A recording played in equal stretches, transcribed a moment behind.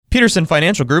Peterson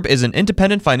Financial Group is an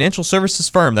independent financial services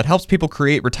firm that helps people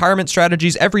create retirement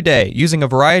strategies every day using a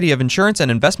variety of insurance and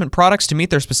investment products to meet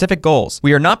their specific goals.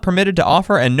 We are not permitted to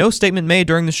offer, and no statement made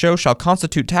during the show shall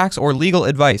constitute tax or legal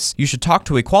advice. You should talk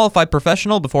to a qualified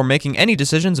professional before making any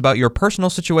decisions about your personal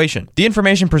situation. The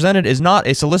information presented is not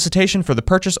a solicitation for the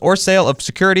purchase or sale of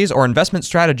securities or investment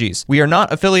strategies. We are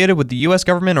not affiliated with the U.S.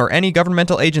 government or any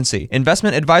governmental agency.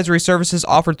 Investment advisory services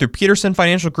offered through Peterson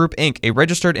Financial Group, Inc., a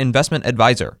registered investment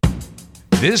advisor.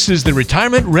 This is the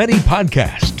Retirement Ready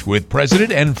Podcast with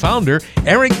President and Founder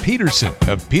Eric Peterson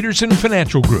of Peterson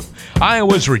Financial Group,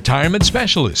 Iowa's retirement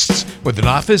specialists with an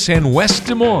office in West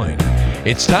Des Moines.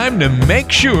 It's time to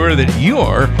make sure that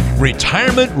you're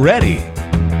retirement ready.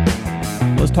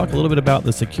 Let's talk a little bit about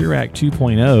the Secure Act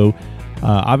 2.0.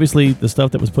 Obviously, the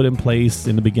stuff that was put in place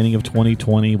in the beginning of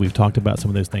 2020, we've talked about some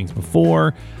of those things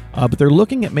before, but they're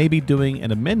looking at maybe doing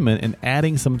an amendment and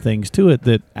adding some things to it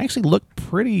that actually look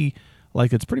pretty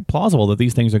plausible that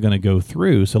these things are going to go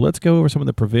through. So let's go over some of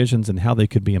the provisions and how they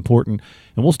could be important.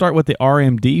 And we'll start with the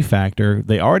RMD factor.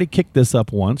 They already kicked this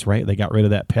up once, right? They got rid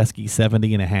of that pesky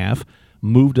 70.5,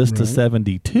 moved us to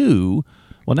 72.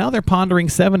 Well, now they're pondering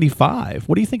 75.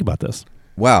 What do you think about this?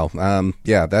 Wow.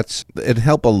 It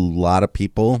helped a lot of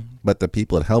people, but the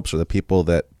people it helps are the people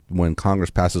that when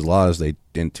Congress passes laws, they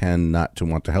intend not to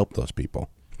want to help those people.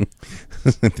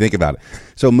 Think about it.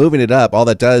 So moving it up, all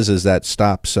that does is that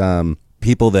stops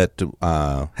people that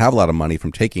have a lot of money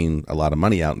from taking a lot of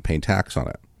money out and paying tax on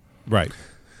it. Right.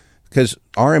 Because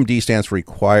RMD stands for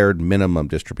Required Minimum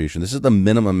Distribution. This is the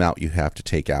minimum amount you have to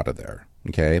take out of there.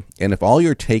 Okay. And if all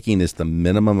you're taking is the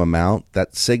minimum amount,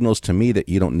 that signals to me that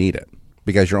you don't need it,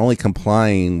 because you're only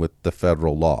complying with the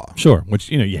federal law. Sure, which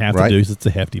you have to do because it's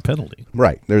a hefty penalty.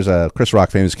 Right. There's a Chris Rock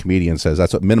famous comedian says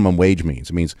that's what minimum wage means.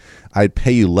 It means I'd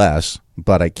pay you less,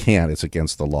 but I can't. It's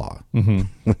against the law. Mm-hmm.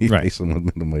 When you Right. pay someone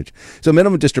minimum wage. So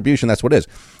minimum distribution, that's what it is.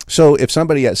 So if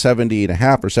somebody at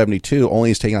 70.5 or 72 only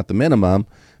is taking out the minimum,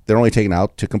 they're only taking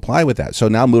out to comply with that. So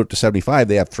now move it to 75.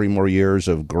 They have 3 more years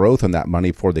of growth on that money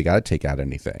before they got to take out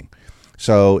anything.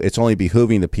 So it's only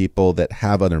behooving the people that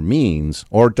have other means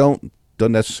or don't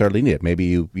necessarily need it. Maybe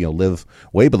you live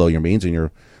way below your means and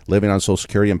you're living on Social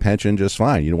Security and pension just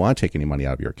fine. You don't want to take any money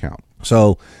out of your account.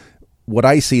 So what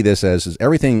I see this as is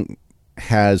everything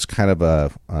has kind of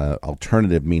a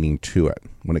alternative meaning to it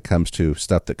when it comes to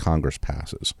stuff that Congress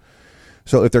passes.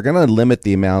 So if they're going to limit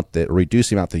the amount reduce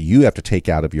the amount that you have to take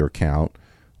out of your account,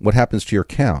 what happens to your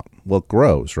account? Well, it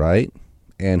grows, right?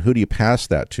 And who do you pass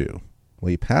that to?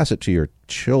 Well, you pass it to your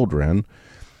children.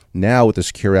 Now, with the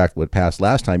Secure Act would pass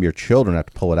last time, your children have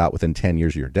to pull it out within 10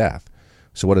 years of your death.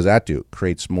 So what does that do? It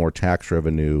creates more tax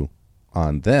revenue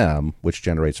on them, which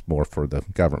generates more for the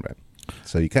government.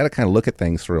 So you got to kind of look at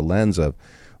things through a lens of,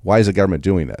 why is the government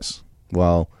doing this?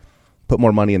 Well, put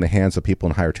more money in the hands of people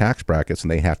in higher tax brackets, and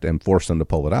they have to enforce them to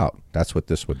pull it out. That's what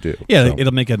this would do. Yeah, so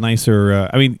it'll make a nicer.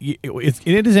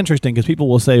 It is interesting because people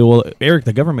will say, "Well, Eric,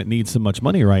 the government needs so much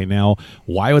money right now.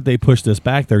 Why would they push this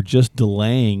back? They're just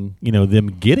delaying, them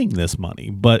getting this money,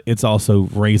 but it's also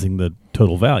raising the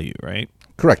total value, right?"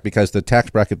 Correct, because the tax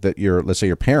bracket that let's say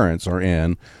your parents are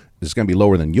in, is going to be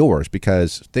lower than yours.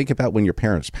 Because think about when your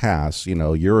parents pass.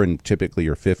 You're in typically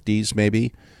your 50s,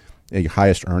 maybe your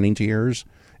highest earning years.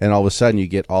 And all of a sudden, you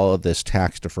get all of this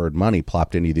tax-deferred money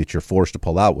plopped into you that you're forced to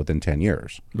pull out within 10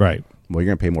 years. Right. Well, you're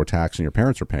going to pay more tax than your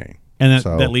parents are paying. And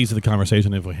that leads to the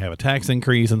conversation if we have a tax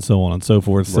increase and so on and so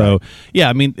forth. So,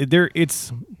 yeah, they're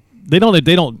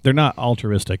not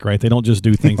altruistic, right? They don't just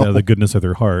do things out of the goodness of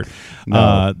their heart.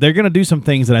 No. They're going to do some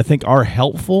things that I think are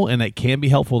helpful, and it can be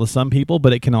helpful to some people,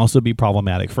 but it can also be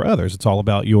problematic for others. It's all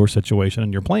about your situation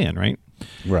and your plan, right?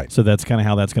 Right. So that's kind of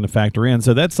how that's going to factor in.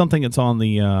 So that's something that's on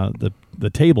the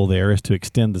table there, is to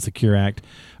extend the Secure Act,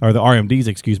 or the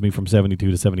RMDs, from 72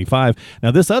 to 75.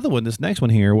 Now, this next one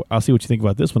here, I'll see what you think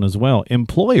about this one as well.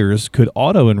 Employers could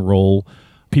auto-enroll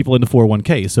people into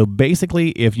 401k. So basically,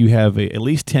 if you have at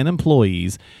least 10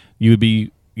 employees, you would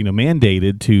be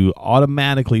mandated to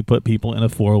automatically put people in a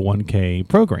 401k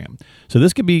program. So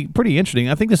this could be pretty interesting.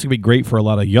 I think this could be great for a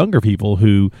lot of younger people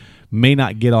who may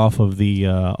not get off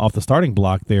the starting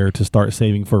block there to start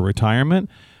saving for retirement,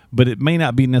 but it may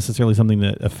not be necessarily something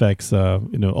that affects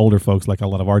older folks like a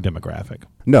lot of our demographic.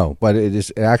 No, but it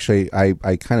is actually, I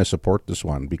kind of support this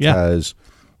one because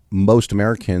most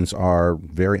Americans are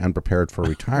very unprepared for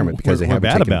retirement because they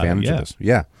haven't taken advantage of this.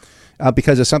 Yeah.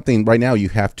 Because it's something right now you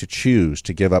have to choose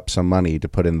to give up some money to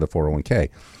put in the 401k.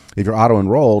 If you're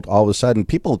auto-enrolled, all of a sudden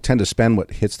people tend to spend what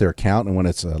hits their account, and when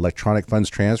it's electronic funds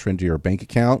transfer into your bank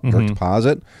account or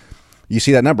deposit, you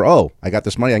see that number. Oh, I got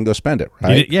this money, I can go spend it,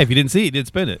 right? If you didn't see it, you didn't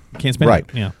spend it. You can't spend right.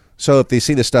 it. Yeah. So if they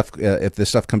see this stuff, if this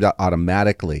stuff comes out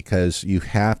automatically, because you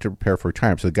have to prepare for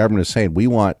retirement. So the government is saying we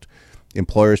want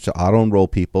employers to auto-enroll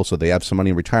people so they have some money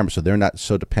in retirement, so they're not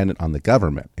so dependent on the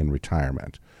government in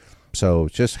retirement. So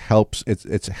it just helps.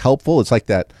 It's helpful. It's like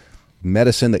that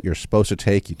medicine that you're supposed to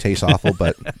take. You taste awful,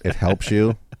 but it helps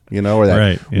you. Or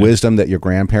that wisdom that your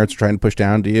grandparents are trying to push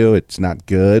down to you. It's not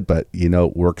good, but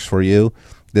it works for you.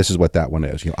 This is what that one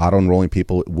is. Auto-enrolling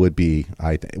people would be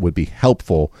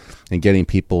helpful in getting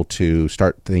people to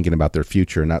start thinking about their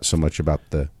future, not so much about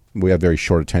we have very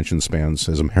short attention spans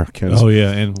as Americans. Oh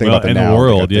yeah, and the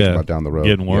world, about down the road,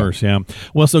 getting worse. Yeah.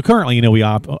 Well, so currently, we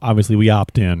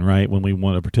opt in, right, when we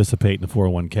want to participate in the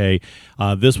 401k.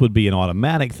 This would be an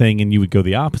automatic thing, and you would go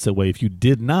the opposite way. If you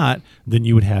did not, then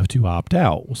you would have to opt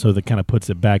out. So that kind of puts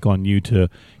it back on you to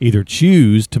either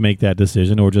choose to make that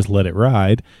decision or just let it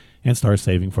ride and start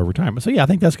saving for retirement. So yeah, I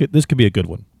think that's good. This could be a good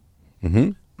one.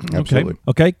 Mm-hmm. Absolutely.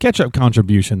 Okay. Catch-up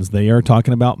contributions. They are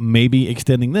talking about maybe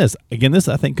extending this. Again, this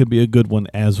I think could be a good one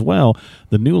as well.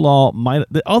 The new law might,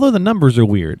 although the numbers are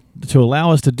weird, to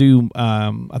allow us to do,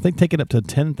 I think take it up to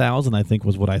 10,000, I think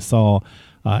was what I saw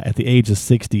at the age of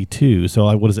 62.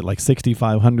 So what is it, like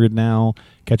 6,500 now,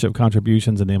 catch-up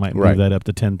contributions, and they might move that up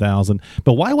to 10,000.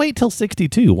 But why wait till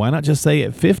 62? Why not just say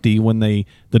at 50 when the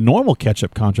normal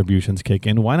catch-up contributions kick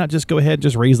in? Why not just go ahead and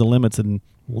just raise the limits and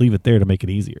leave it there to make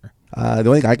it easier? The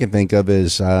only thing I can think of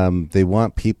is they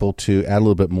want people to add a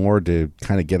little bit more to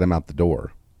kind of get them out the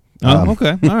door.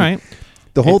 Okay. All right.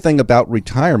 The whole thing about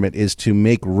retirement is to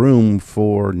make room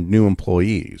for new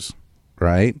employees,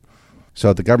 right?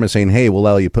 So the government's saying, hey, we'll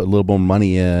allow you to put a little more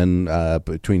money in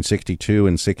between 62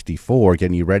 and 64,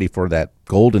 getting you ready for that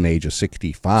golden age of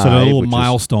 65. So a little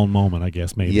milestone moment, I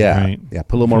guess, maybe. Yeah, right? Yeah.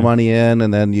 Put a little more money in,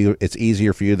 and then it's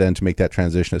easier for you then to make that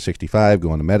transition at 65,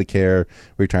 go on to Medicare.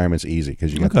 Retirement's easy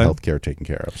because you got the health care taken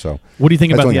care of. So what do you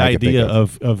think about the idea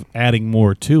of adding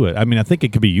more to it? I mean, I think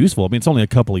it could be useful. I mean, it's only a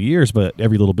couple of years, but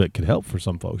every little bit could help for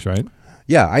some folks, right?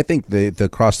 Yeah, I think the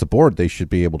across the board, they should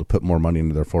be able to put more money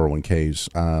into their 401ks.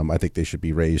 I think they should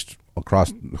be raised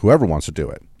across whoever wants to do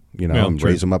it, and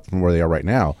raise them up from where they are right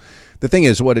now. The thing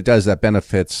is, what it does, that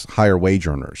benefits higher wage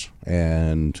earners,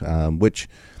 and which,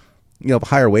 if a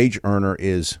higher wage earner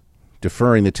is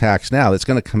deferring the tax now, it's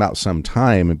going to come out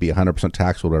sometime and be 100%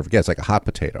 taxable, whatever it gets, like a hot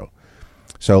potato.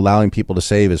 So allowing people to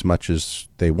save as much as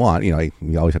they want, you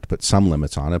always have to put some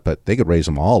limits on it, but they could raise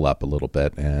them all up a little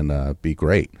bit and be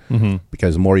great. Mm-hmm.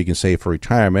 Because the more you can save for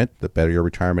retirement, the better your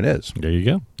retirement is. There you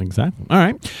go. Exactly. All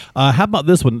right. How about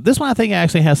this one? This one I think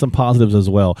actually has some positives as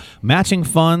well. Matching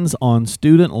funds on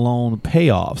student loan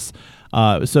payoffs.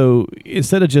 So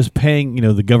instead of just paying,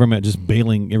 the government just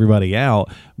bailing everybody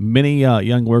out, many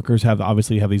young workers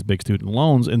obviously have these big student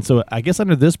loans. And so I guess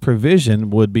under this provision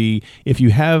would be if you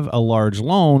have a large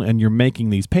loan and you're making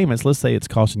these payments, let's say it's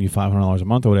costing you $500 a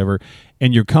month or whatever,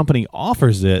 and your company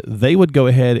offers it, they would go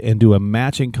ahead and do a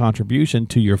matching contribution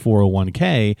to your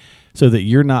 401k so that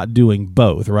you're not doing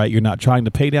both, right? You're not trying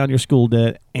to pay down your school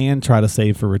debt and try to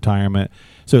save for retirement.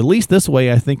 So at least this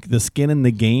way, I think the skin in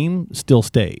the game still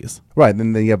stays. Right.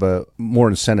 Then you have a more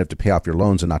incentive to pay off your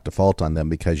loans and not default on them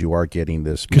because you are getting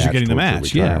this match. Because you're getting the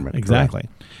match. Yeah, exactly.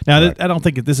 Correct. Now, I don't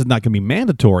think this is not going to be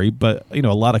mandatory, but a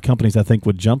lot of companies I think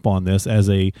would jump on this as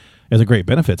a great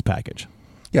benefits package.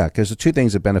 Yeah, because the two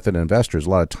things that benefit investors, a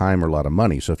lot of time or a lot of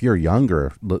money. So if you're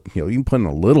younger, you can put in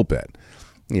a little bit,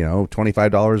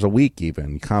 $25 a week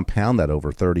even. Compound that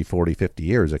over 30, 40, 50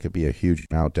 years. It could be a huge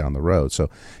amount down the road. So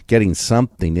getting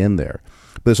something in there.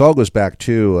 But this all goes back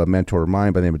to a mentor of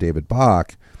mine by the name of David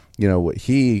Bach. What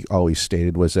he always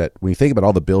stated was that when you think about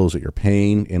all the bills that you're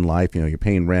paying in life, you're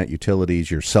paying rent,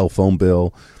 utilities, your cell phone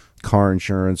bill, car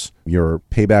insurance, your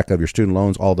payback of your student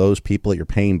loans, all those people that you're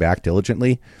paying back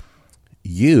diligently,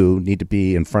 you need to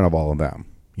be in front of all of them.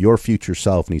 Your future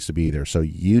self needs to be there. So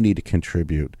you need to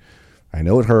contribute. I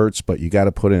know it hurts, but you got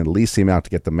to put in at least the amount to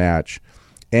get the match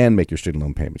and make your student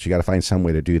loan payments. You got to find some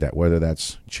way to do that, whether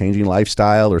that's changing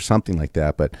lifestyle or something like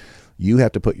that. But you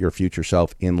have to put your future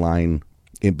self in line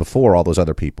before all those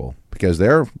other people because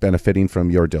they're benefiting from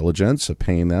your diligence of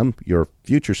paying them. Your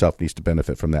future self needs to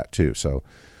benefit from that too. So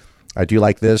I do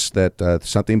like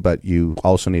something, but you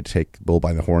also need to take the bull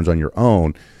by the horns on your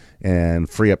own and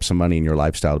free up some money in your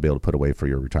lifestyle to be able to put away for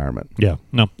your retirement. Yeah,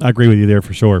 no, I agree with you there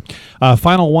for sure.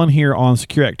 Final one here on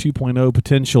Secure Act 2.0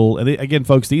 potential. And again,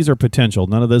 folks, these are potential.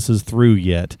 None of this is through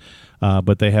yet.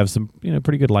 but they have some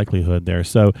pretty good likelihood there.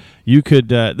 So you could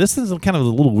this is kind of a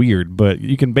little weird, but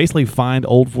you can basically find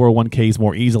old 401ks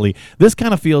more easily. This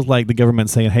kind of feels like the government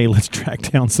saying, hey, let's track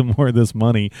down some more of this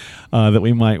money that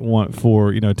we might want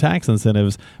for tax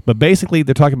incentives. But basically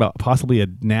they're talking about possibly a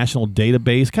national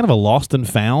database, kind of a lost and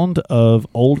found of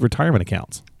old retirement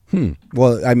accounts.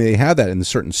 Well, I mean, they have that in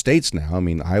certain states now. I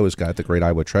mean, Iowa's got the Great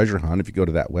Iowa Treasure Hunt. If you go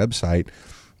to that website,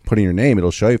 put in your name, it'll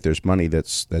show you if there's money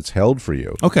that's held for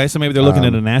you. Okay, so maybe they're looking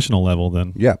at a national level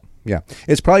then. Yeah.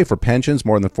 It's probably for pensions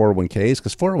more than 401ks,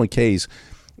 because 401ks,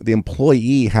 the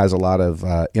employee has a lot of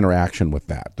interaction with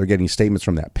that. They're getting statements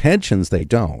from that. Pensions, they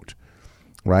don't,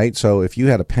 right? So if you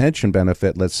had a pension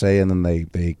benefit, let's say, and then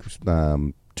they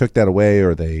took that away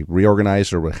or they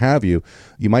reorganized or what have you,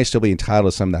 you might still be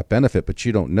entitled to some of that benefit, but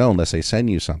you don't know unless they send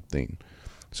you something.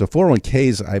 So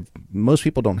 401ks, most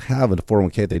people don't have a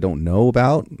 401k they don't know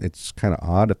about. It's kind of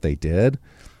odd if they did.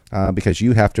 Because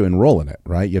you have to enroll in it,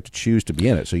 right? You have to choose to be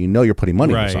in it, so you're putting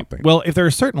money into something. Well, if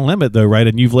there's a certain limit, though, right,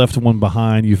 and you've left one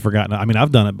behind, you've forgotten. I mean,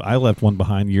 I've done it. I left one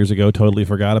behind years ago, totally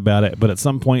forgot about it. But at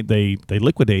some point, they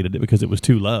liquidated it because it was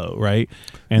too low, right?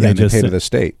 And they just pay to the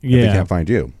state if they can't find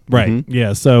you. Right. Mm-hmm.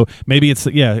 Yeah. So maybe it's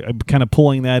kind of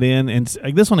pulling that in, and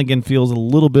this one again feels a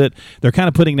little bit. They're kind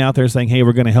of putting it out there saying, "Hey,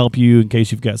 we're going to help you in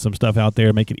case you've got some stuff out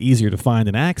there, make it easier to find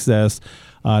and access."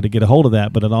 To get a hold of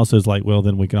that, but it also is like, well,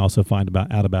 then we can also find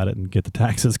out about it and get the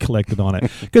taxes collected on it.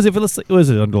 Because if it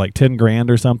was under like $10,000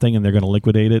 or something, and they're going to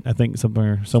liquidate it, I think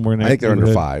somewhere in there. I think they're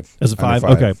under 5. Is it 5?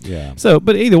 Okay. Yeah. So,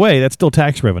 but either way, that's still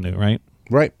tax revenue, right?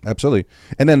 Right. Absolutely.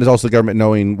 And then there's also the government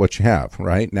knowing what you have,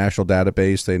 right? National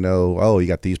database. They know, oh, you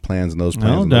got these plans and those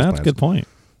plans. Oh, and those that's a good point.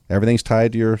 Everything's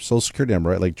tied to your Social Security number,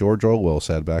 right? Like George Orwell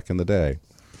said back in the day.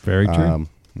 Very true.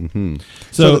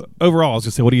 So overall, I was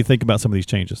going to say, what do you think about some of these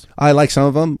changes? I like some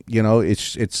of them.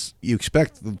 It's you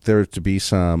expect there to be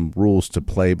some rules to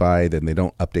play by, then they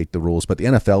don't update the rules. But the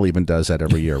NFL even does that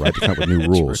every year, right? They come up with new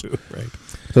rules. True, right.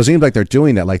 So it seems like they're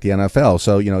doing that like the NFL.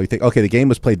 So, you think, okay, the game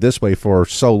was played this way for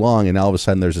so long, and all of a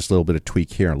sudden there's this little bit of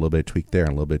tweak here, and a little bit of tweak there,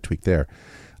 and a little bit of tweak there.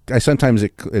 Sometimes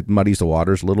it muddies the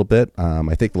waters a little bit.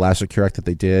 I think the last Secure Act that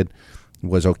they did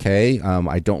was okay.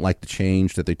 I don't like the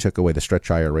change that they took away the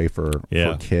stretch IRA for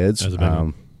kids.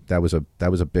 That was a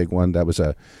big one. That was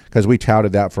because we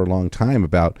touted that for a long time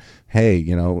about, hey,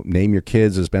 name your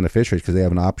kids as beneficiaries because they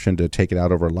have an option to take it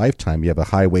out over a lifetime. You have a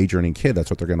high wage earning kid.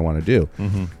 That's what they're going to want to do.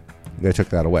 Mm-hmm. They took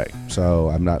that away. So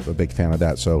I'm not a big fan of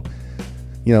that. So,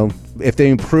 if they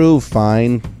improve,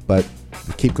 fine, but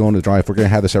keep going to the drive. If we're going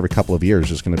to have this every couple of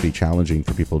years, it's going to be challenging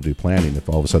for people to do planning if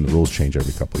all of a sudden the rules change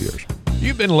every couple of years.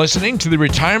 You've been listening to the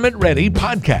Retirement Ready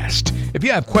podcast. If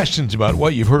you have questions about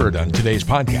what you've heard on today's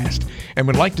podcast and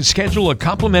would like to schedule a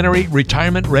complimentary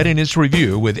retirement readiness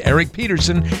review with Eric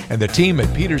Peterson and the team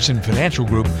at Peterson Financial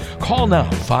Group, call now.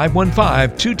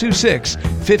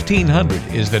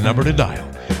 515-226-1500 is the number to dial.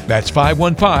 That's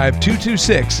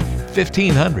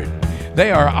 515-226-1500.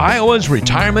 They are Iowa's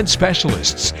retirement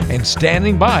specialists and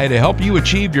standing by to help you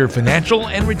achieve your financial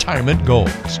and retirement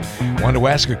goals. Want to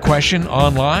ask a question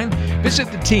online?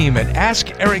 Visit the team at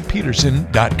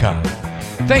AskEricPeterson.com.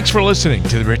 Thanks for listening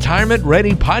to the Retirement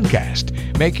Ready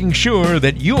podcast, making sure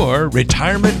that you're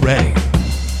retirement ready.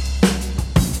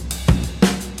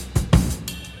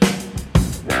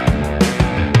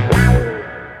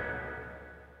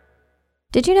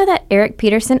 Did you know that Eric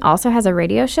Peterson also has a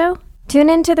radio show? Tune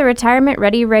in to the Retirement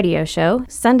Ready radio show,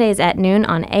 Sundays at noon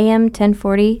on AM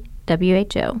 1040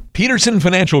 WHO. Peterson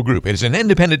Financial Group is an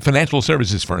independent financial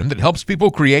services firm that helps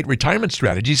people create retirement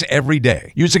strategies every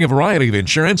day, using a variety of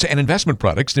insurance and investment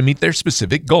products to meet their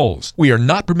specific goals. We are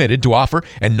not permitted to offer,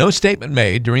 and no statement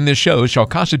made during this show shall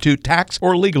constitute tax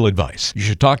or legal advice. You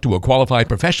should talk to a qualified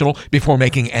professional before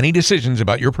making any decisions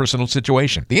about your personal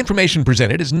situation. The information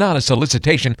presented is not a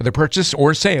solicitation for the purchase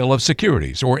or sale of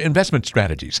securities or investment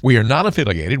strategies. We are not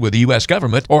affiliated with the U.S.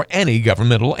 government or any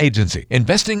governmental agency.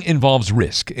 Investing involves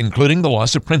risk, including the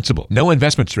loss of principal. No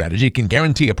investment strategy can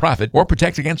guarantee a profit or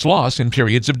protect against loss in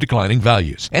periods of declining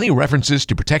values. Any references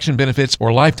to protection benefits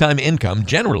or lifetime income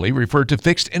generally refer to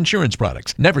fixed insurance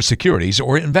products, never securities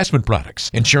or investment products.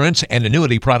 Insurance and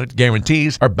annuity product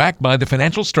guarantees are backed by the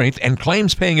financial strength and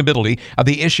claims-paying ability of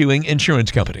the issuing insurance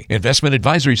company. Investment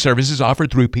advisory services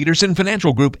offered through Peterson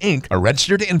Financial Group, Inc., a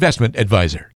registered investment advisor.